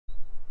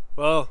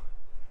Well,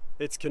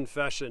 it's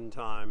confession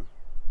time.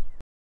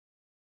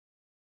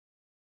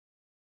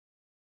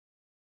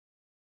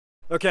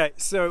 Okay,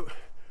 so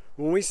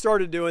when we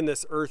started doing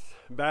this Earth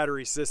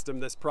battery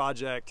system, this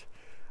project,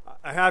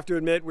 I have to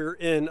admit we were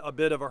in a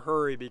bit of a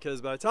hurry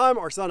because by the time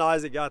our son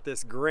Isaac got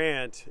this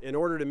grant, in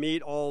order to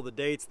meet all the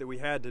dates that we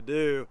had to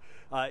do,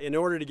 in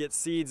order to get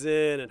seeds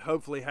in and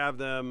hopefully have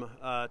them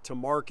to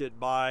market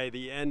by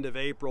the end of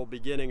April,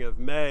 beginning of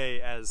May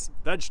as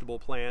vegetable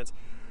plants,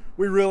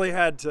 we really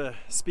had to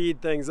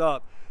speed things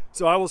up.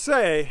 So I will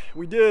say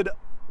we did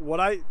what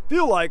I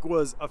feel like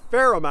was a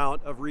fair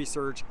amount of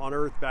research on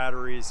Earth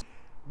batteries.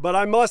 But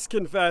I must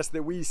confess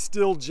that we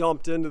still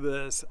jumped into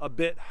this a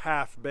bit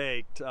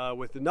half-baked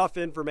with enough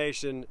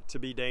information to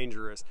be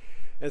dangerous.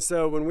 And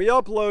so when we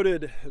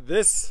uploaded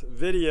this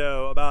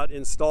video about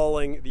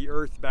installing the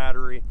Earth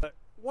battery,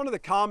 one of the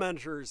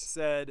commenters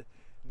said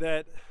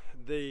that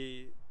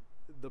the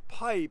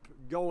pipe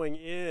going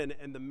in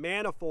and the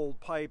manifold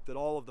pipe that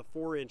all of the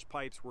 4-inch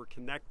pipes were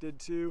connected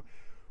to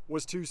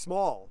was too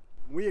small.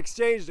 We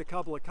exchanged a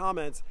couple of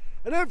comments,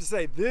 and I have to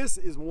say this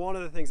is one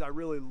of the things I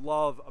really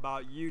love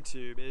about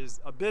YouTube, is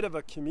a bit of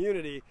a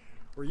community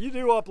where you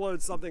do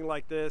upload something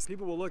like this,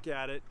 people will look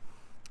at it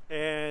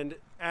and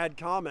add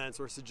comments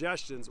or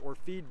suggestions or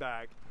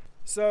feedback.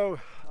 So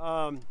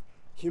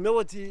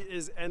humility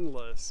is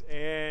endless,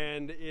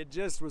 and it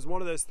just was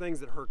one of those things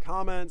that her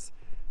comments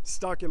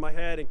stuck in my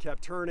head and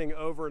kept turning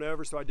over and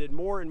over, so I did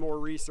more and more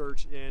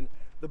research, and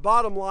the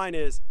bottom line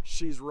is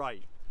she's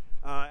right.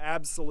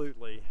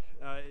 Absolutely.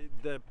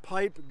 The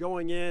pipe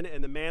going in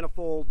and the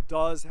manifold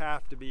does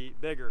have to be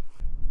bigger.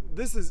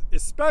 This is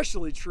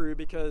especially true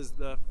because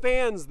the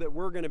fans that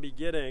we're going to be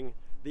getting,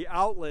 the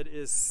outlet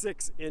is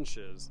 6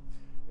 inches,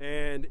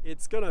 and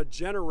it's going to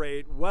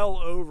generate well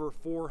over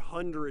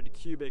 400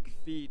 cubic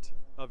feet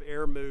of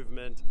air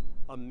movement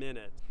a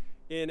minute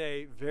in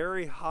a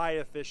very high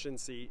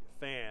efficiency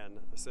fan.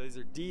 So these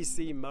are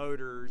DC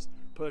motors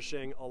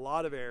pushing a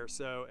lot of air,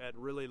 so at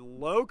really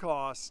low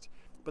cost.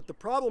 But the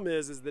problem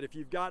is that if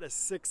you've got a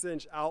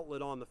 6-inch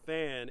outlet on the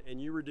fan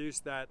and you reduce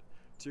that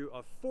to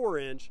a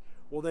 4-inch,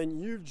 well then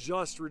you've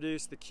just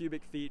reduced the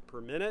cubic feet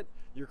per minute.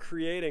 You're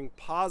creating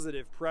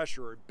positive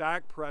pressure or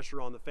back pressure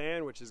on the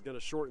fan, which is going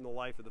to shorten the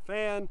life of the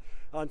fan,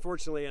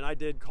 unfortunately. And I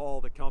did call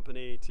the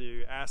company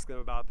to ask them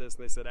about this,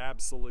 and they said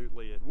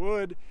absolutely it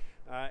would.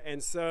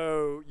 And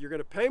so you're going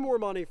to pay more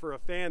money for a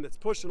fan that's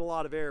pushing a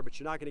lot of air, but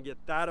you're not going to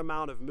get that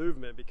amount of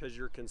movement because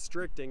you're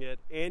constricting it,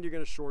 and you're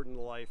going to shorten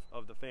the life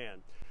of the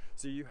fan.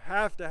 So you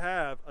have to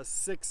have a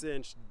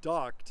 6-inch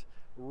duct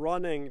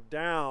running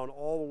down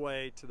all the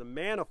way to the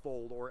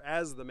manifold or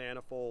as the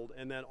manifold,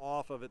 and then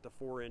off of it the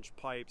 4-inch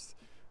pipes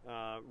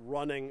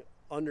running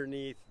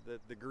underneath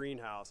the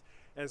greenhouse.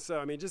 And so,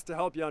 I mean, just to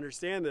help you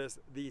understand this,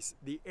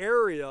 the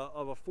area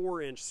of a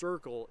 4-inch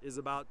circle is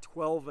about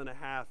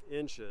 12.5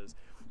 inches.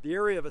 The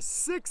area of a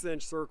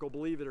 6-inch circle,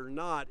 believe it or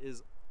not,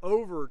 is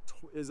over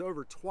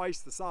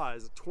twice the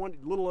size,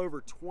 little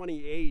over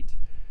 28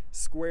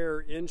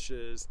 square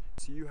inches.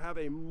 So you have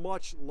a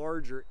much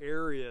larger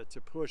area to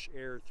push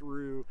air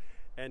through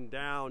and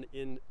down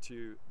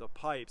into the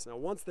pipes. Now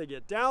once they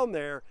get down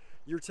there,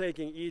 you're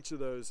taking each of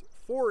those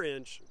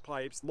 4-inch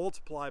pipes,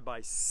 multiply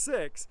by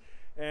 6,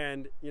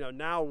 and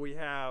now we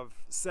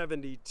have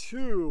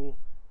 72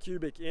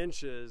 cubic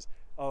inches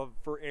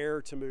for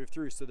air to move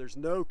through, so there's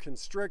no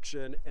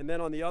constriction. And then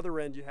on the other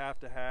end you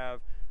have to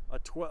have a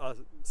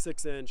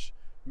 6-inch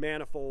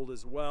manifold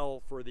as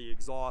well for the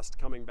exhaust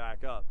coming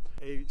back up.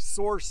 A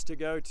source to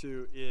go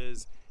to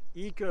is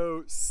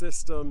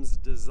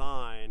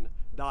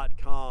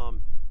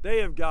ecosystemsdesign.com. They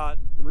have got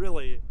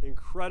really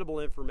incredible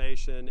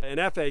information, an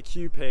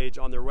FAQ page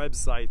on their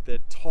website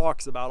that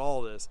talks about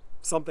all this,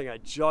 something I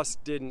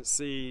just didn't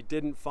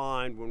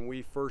find when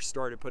we first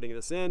started putting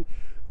this in,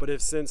 but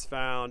have since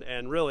found,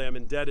 and really I'm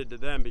indebted to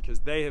them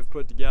because they have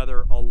put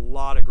together a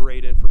lot of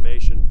great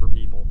information for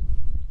people.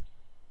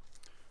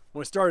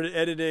 When I started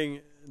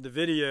editing the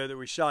video that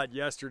we shot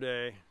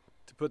yesterday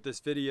to put this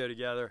video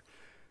together,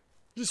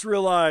 just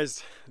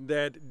realized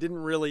that it didn't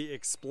really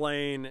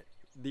explain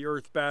the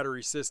Earth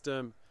battery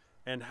system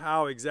and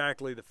how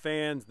exactly the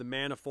fans, the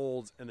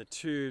manifolds, and the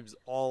tubes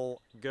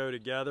all go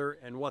together,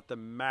 and what the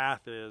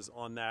math is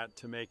on that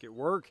to make it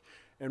work,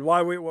 and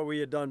why what we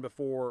had done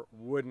before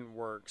wouldn't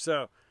work.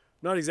 So I'm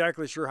not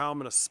exactly sure how I'm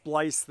going to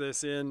splice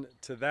this in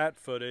to that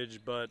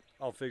footage, but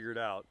I'll figure it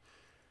out.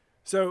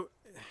 So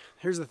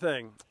here's the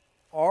thing.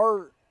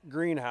 Our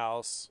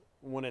greenhouse,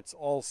 when it's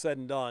all said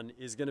and done,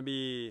 is going to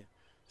be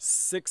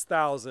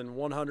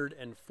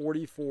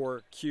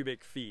 6,144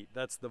 cubic feet.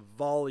 That's the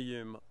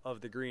volume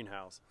of the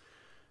greenhouse.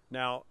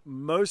 Now,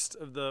 most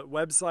of the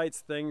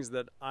websites, things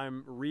that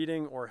I'm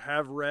reading or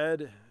have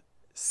read,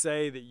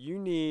 say that you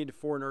need,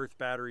 for an Earth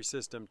battery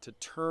system, to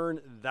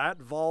turn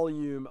that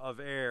volume of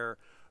air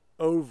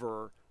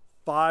over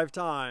 5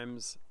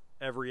 times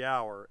every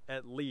hour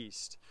at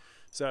least.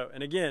 So,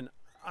 and again,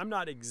 I'm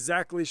not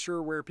exactly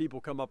sure where people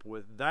come up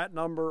with that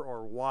number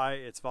or why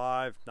it's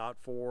 5, not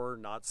 4,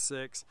 not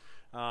 6.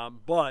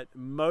 But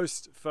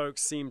most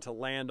folks seem to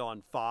land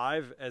on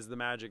 5 as the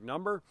magic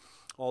number.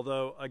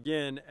 Although,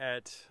 again,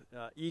 at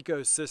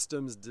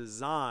Ecosystems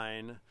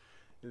Design,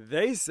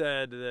 they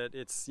said that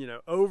it's,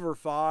 over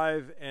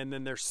 5, and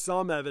then there's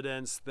some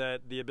evidence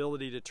that the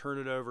ability to turn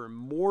it over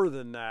more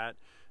than that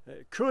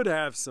could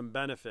have some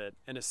benefit.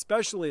 And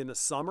especially in the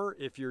summer,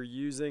 if you're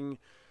using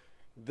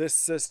this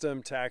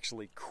system to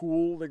actually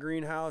cool the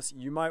greenhouse,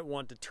 you might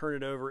want to turn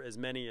it over as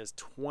many as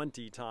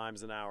 20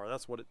 times an hour.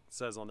 That's what it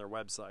says on their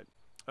website.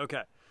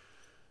 Okay.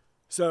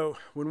 So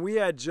when we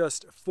had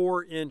just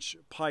 4-inch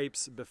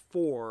pipes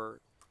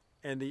before,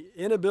 and the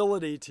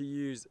inability to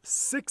use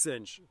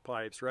 6-inch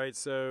pipes, right?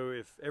 So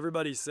if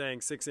everybody's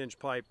saying 6-inch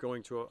pipe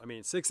going to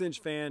 6-inch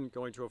fan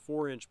going to a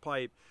 4-inch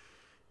pipe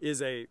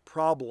is a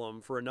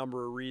problem for a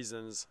number of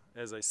reasons,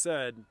 as I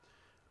said,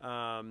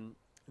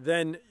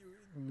 then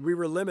we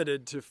were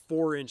limited to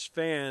 4-inch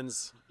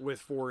fans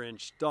with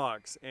 4-inch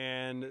ducts.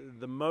 And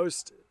the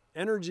most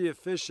energy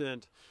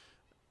efficient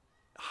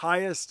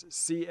highest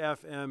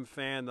CFM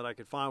fan that I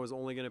could find was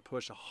only going to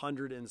push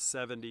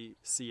 170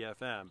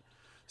 CFM.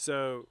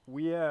 So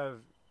we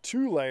have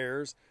 2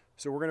 layers,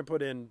 so we're going to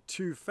put in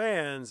 2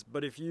 fans,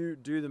 but if you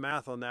do the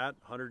math on that,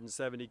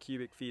 170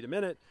 cubic feet a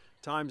minute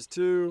times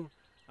 2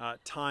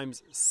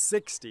 times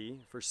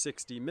 60 for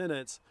 60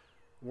 minutes,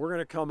 we're going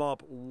to come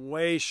up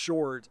way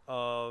short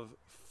of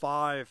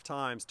 5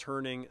 times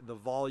turning the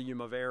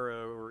volume of air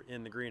over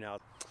in the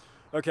greenhouse.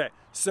 Okay,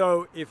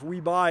 so if we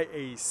buy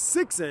a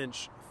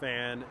 6-inch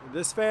fan,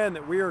 this fan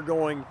that we are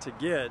going to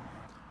get,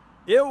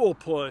 it will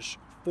push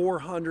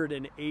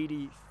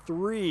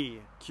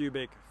 483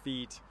 cubic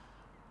feet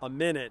a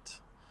minute.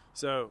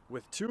 So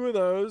with 2 of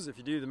those, if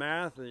you do the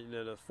math,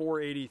 the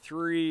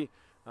 483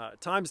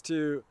 times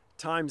 2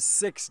 times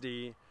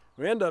 60,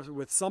 we end up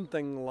with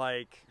something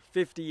like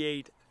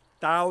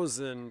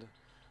 58,000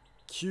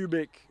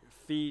 cubic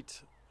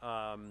feet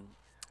a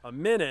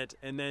minute,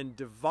 and then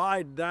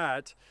divide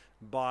that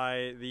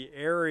by the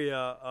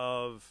area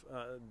of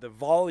the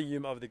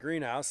volume of the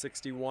greenhouse,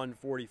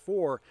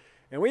 6144,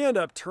 and we end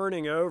up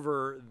turning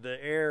over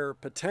the air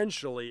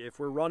potentially, if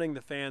we're running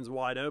the fans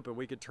wide open,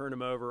 we could turn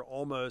them over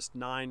almost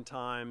 9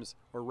 times,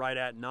 or right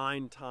at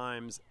 9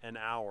 times an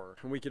hour.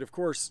 And we could, of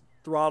course,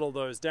 throttle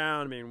those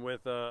down.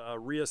 With a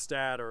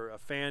rheostat or a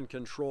fan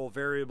control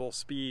variable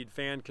speed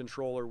fan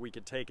controller, we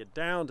could take it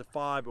down to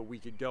 5, but we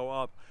could go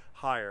up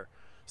higher.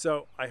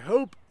 So I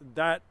hope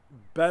that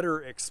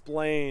better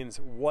explains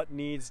what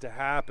needs to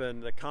happen,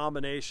 the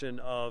combination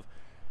of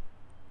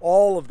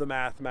all of the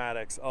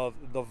mathematics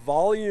of the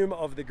volume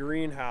of the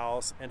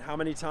greenhouse and how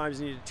many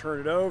times you need to turn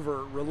it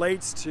over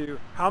relates to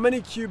how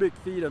many cubic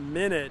feet a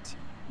minute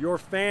your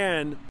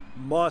fan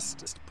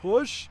must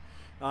push.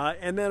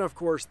 And then, of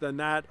course, then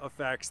that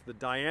affects the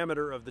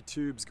diameter of the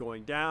tubes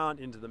going down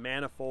into the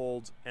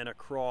manifolds and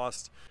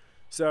across.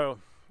 So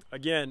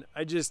again,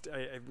 I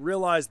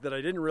realized that I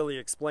didn't really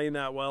explain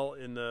that well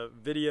in the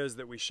videos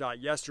that we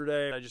shot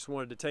yesterday. I just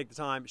wanted to take the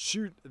time,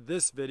 shoot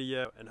this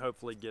video, and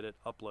hopefully get it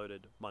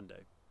uploaded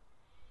Monday.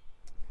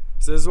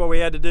 So this is what we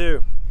had to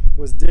do,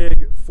 was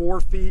dig 4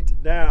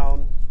 feet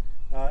down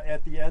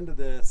at the end of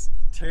this,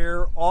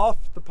 tear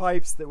off the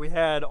pipes that we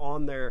had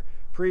on there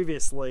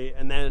previously,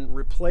 and then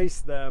replace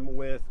them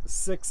with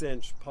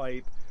 6-inch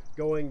pipe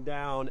going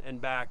down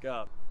and back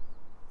up.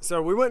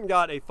 So we went and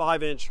got a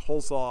 5-inch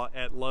hole saw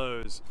at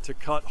Lowe's to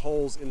cut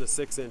holes in the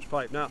 6-inch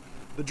pipe. Now,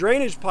 the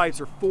drainage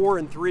pipes are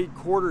 4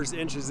 3/4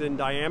 inches in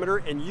diameter,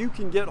 and you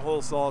can get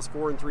hole saws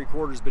 4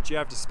 3/4, but you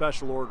have to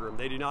special order them.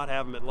 They do not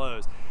have them at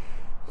Lowe's.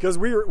 Because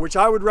which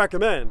I would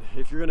recommend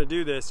if you're going to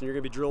do this and you're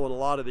going to be drilling a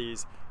lot of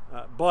these.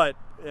 But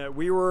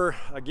we were,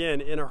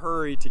 again, in a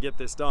hurry to get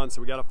this done. So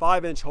we got a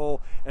 5-inch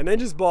hole and then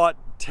just bought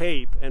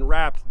tape and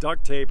wrapped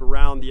duct tape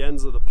around the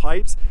ends of the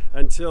pipes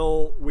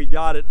until we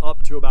got it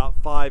up to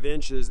about 5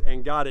 inches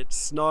and got it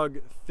snug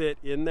fit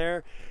in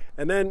there.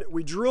 And then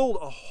we drilled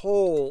a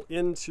hole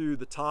into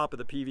the top of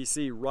the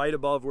PVC right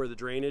above where the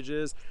drainage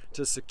is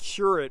to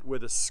secure it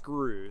with a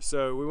screw.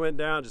 So we went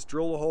down, just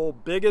drilled a hole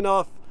big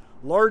enough,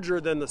 larger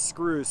than the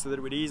screw so that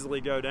it would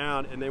easily go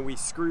down, and then we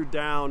screwed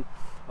down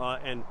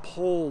and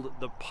pulled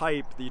the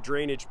pipe, the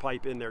drainage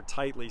pipe, in there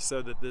tightly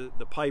so that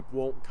the pipe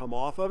won't come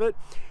off of it.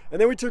 And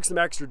then we took some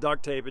extra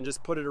duct tape and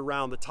just put it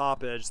around the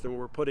top edge so when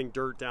we're putting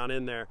dirt down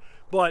in there.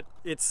 But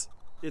it's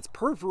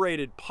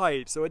perforated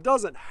pipe, so it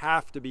doesn't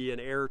have to be an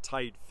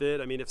airtight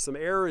fit. If some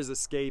air is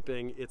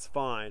escaping, it's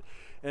fine.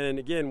 And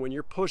again, when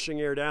you're pushing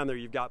air down there,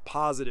 you've got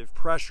positive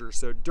pressure.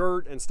 So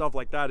dirt and stuff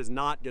like that is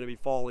not going to be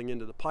falling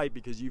into the pipe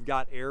because you've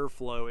got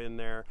airflow in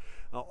there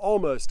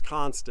almost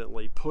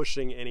constantly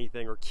pushing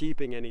anything or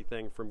keeping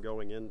anything from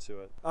going into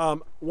it.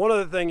 One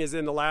other thing is,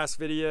 in the last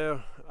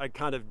video, I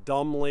kind of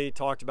dumbly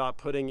talked about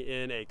putting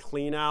in a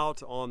clean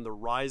out on the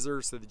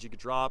riser so that you could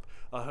drop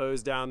a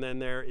hose down in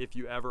there if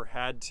you ever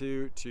had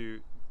to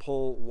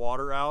pull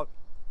water out.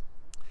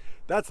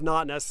 That's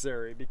not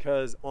necessary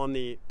because on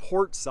the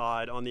port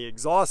side, on the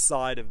exhaust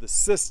side of the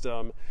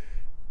system,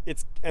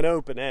 it's an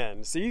open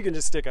end. So you can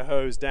just stick a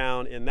hose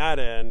down in that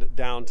end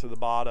down to the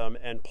bottom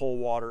and pull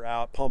water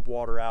out, pump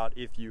water out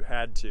if you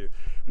had to.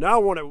 Now I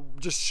want to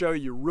just show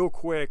you real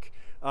quick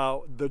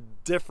the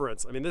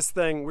difference. I mean, this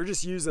thing, we're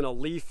just using a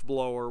leaf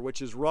blower,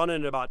 which is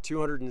running about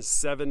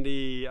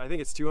 270, I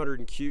think it's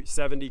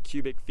 270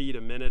 cubic feet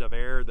a minute of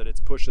air that it's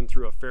pushing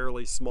through a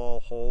fairly small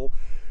hole.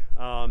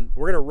 We're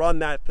going to run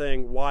that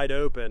thing wide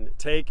open,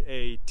 take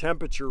a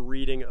temperature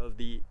reading of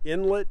the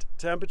inlet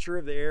temperature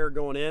of the air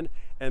going in,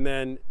 and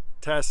then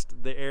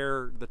test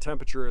the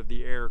temperature of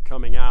the air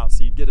coming out,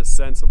 so you get a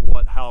sense of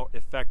how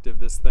effective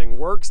this thing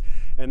works.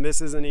 And this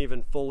isn't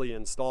even fully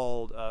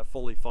installed,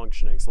 fully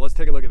functioning. So let's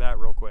take a look at that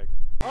real quick.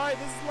 All right,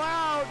 this is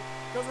loud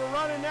because we're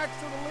running next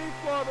to the leaf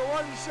blower, but I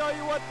wanted to show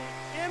you what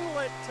the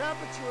inlet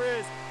temperature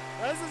is.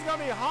 Now, this is going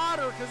to be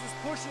hotter because it's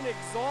pushing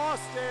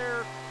exhaust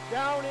air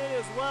down in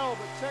as well,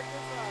 but check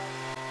this out.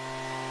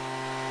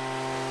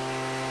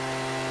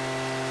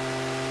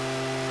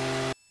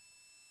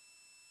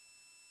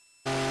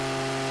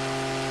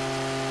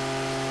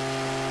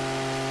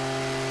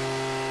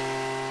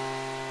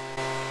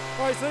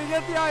 All right, so you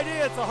get the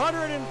idea. It's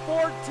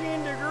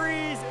 114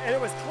 degrees and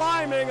it was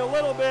climbing a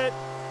little bit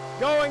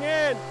going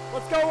in.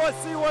 Let's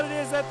see what it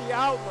is at the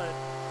outlet.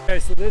 Okay,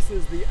 so this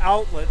is the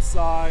outlet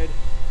side.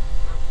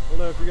 I don't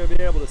know if you're going to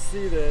be able to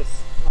see this.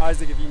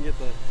 Isaac, if you can get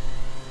the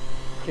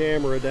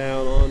camera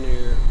down on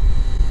here.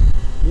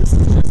 This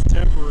is just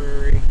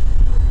temporary.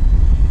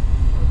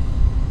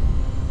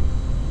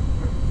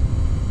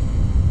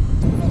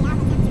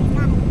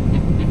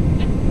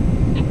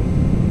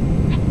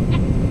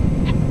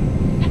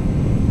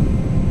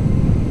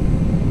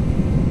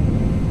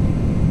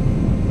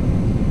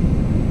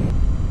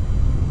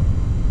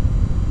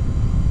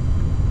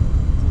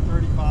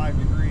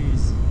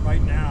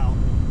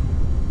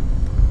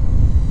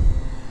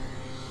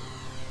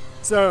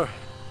 So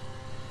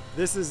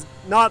this is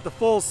not the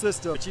full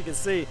system, but you can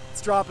see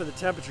it's dropping the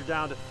temperature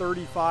down to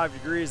 35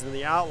 degrees in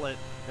the outlet,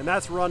 and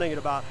that's running at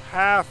about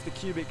half the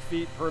cubic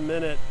feet per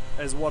minute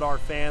as what our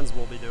fans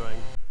will be doing.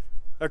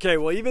 Okay,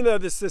 well, even though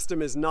this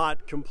system is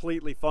not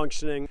completely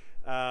functioning,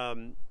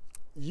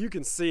 you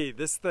can see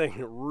this thing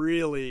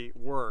really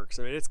works.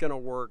 I mean, it's going to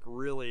work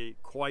really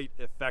quite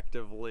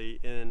effectively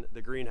in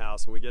the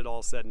greenhouse when we get it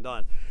all said and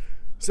done.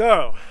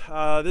 So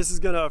this is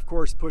going to, of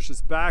course, push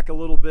us back a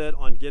little bit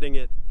on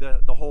getting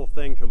the whole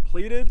thing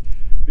completed,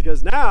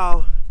 because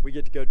now we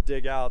get to go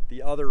dig out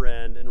the other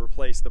end and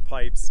replace the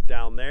pipes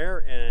down there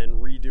and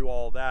redo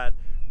all that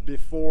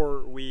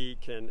before we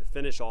can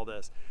finish all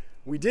this.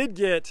 We did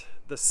get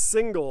the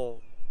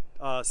single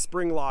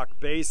spring lock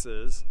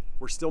bases.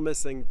 We're still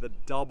missing the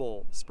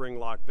double spring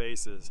lock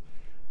bases.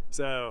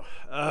 So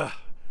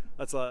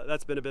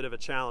that's been a bit of a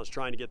challenge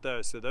trying to get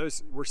those. So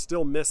we're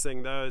still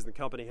missing those. The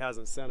company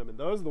hasn't sent them, and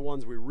those are the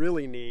ones we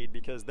really need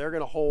because they're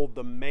going to hold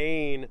the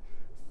main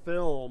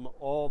film.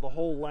 The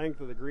whole length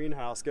of the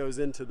greenhouse goes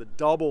into the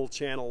double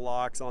channel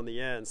locks on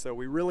the end. So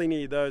we really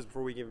need those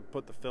before we can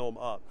put the film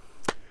up.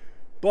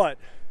 But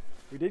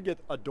we did get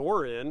a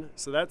door in,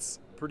 so that's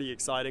pretty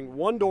exciting.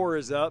 One door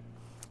is up.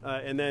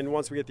 And then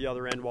once we get the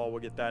other end wall, we'll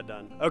get that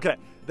done. Okay,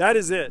 that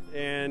is it.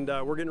 And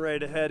we're getting ready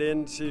to head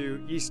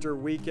into Easter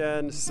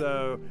weekend,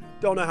 so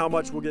don't know how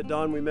much we'll get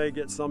done. We may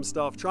get some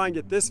stuff. Try and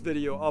get this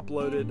video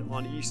uploaded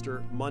on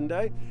Easter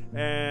Monday.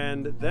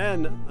 And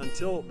then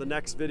until the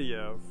next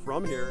video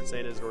from here at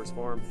St. Isidore's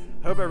Farm,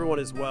 I hope everyone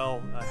is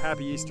well.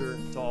 Happy Easter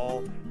to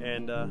all,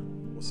 and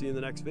we'll see you in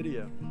the next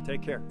video.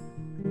 Take care.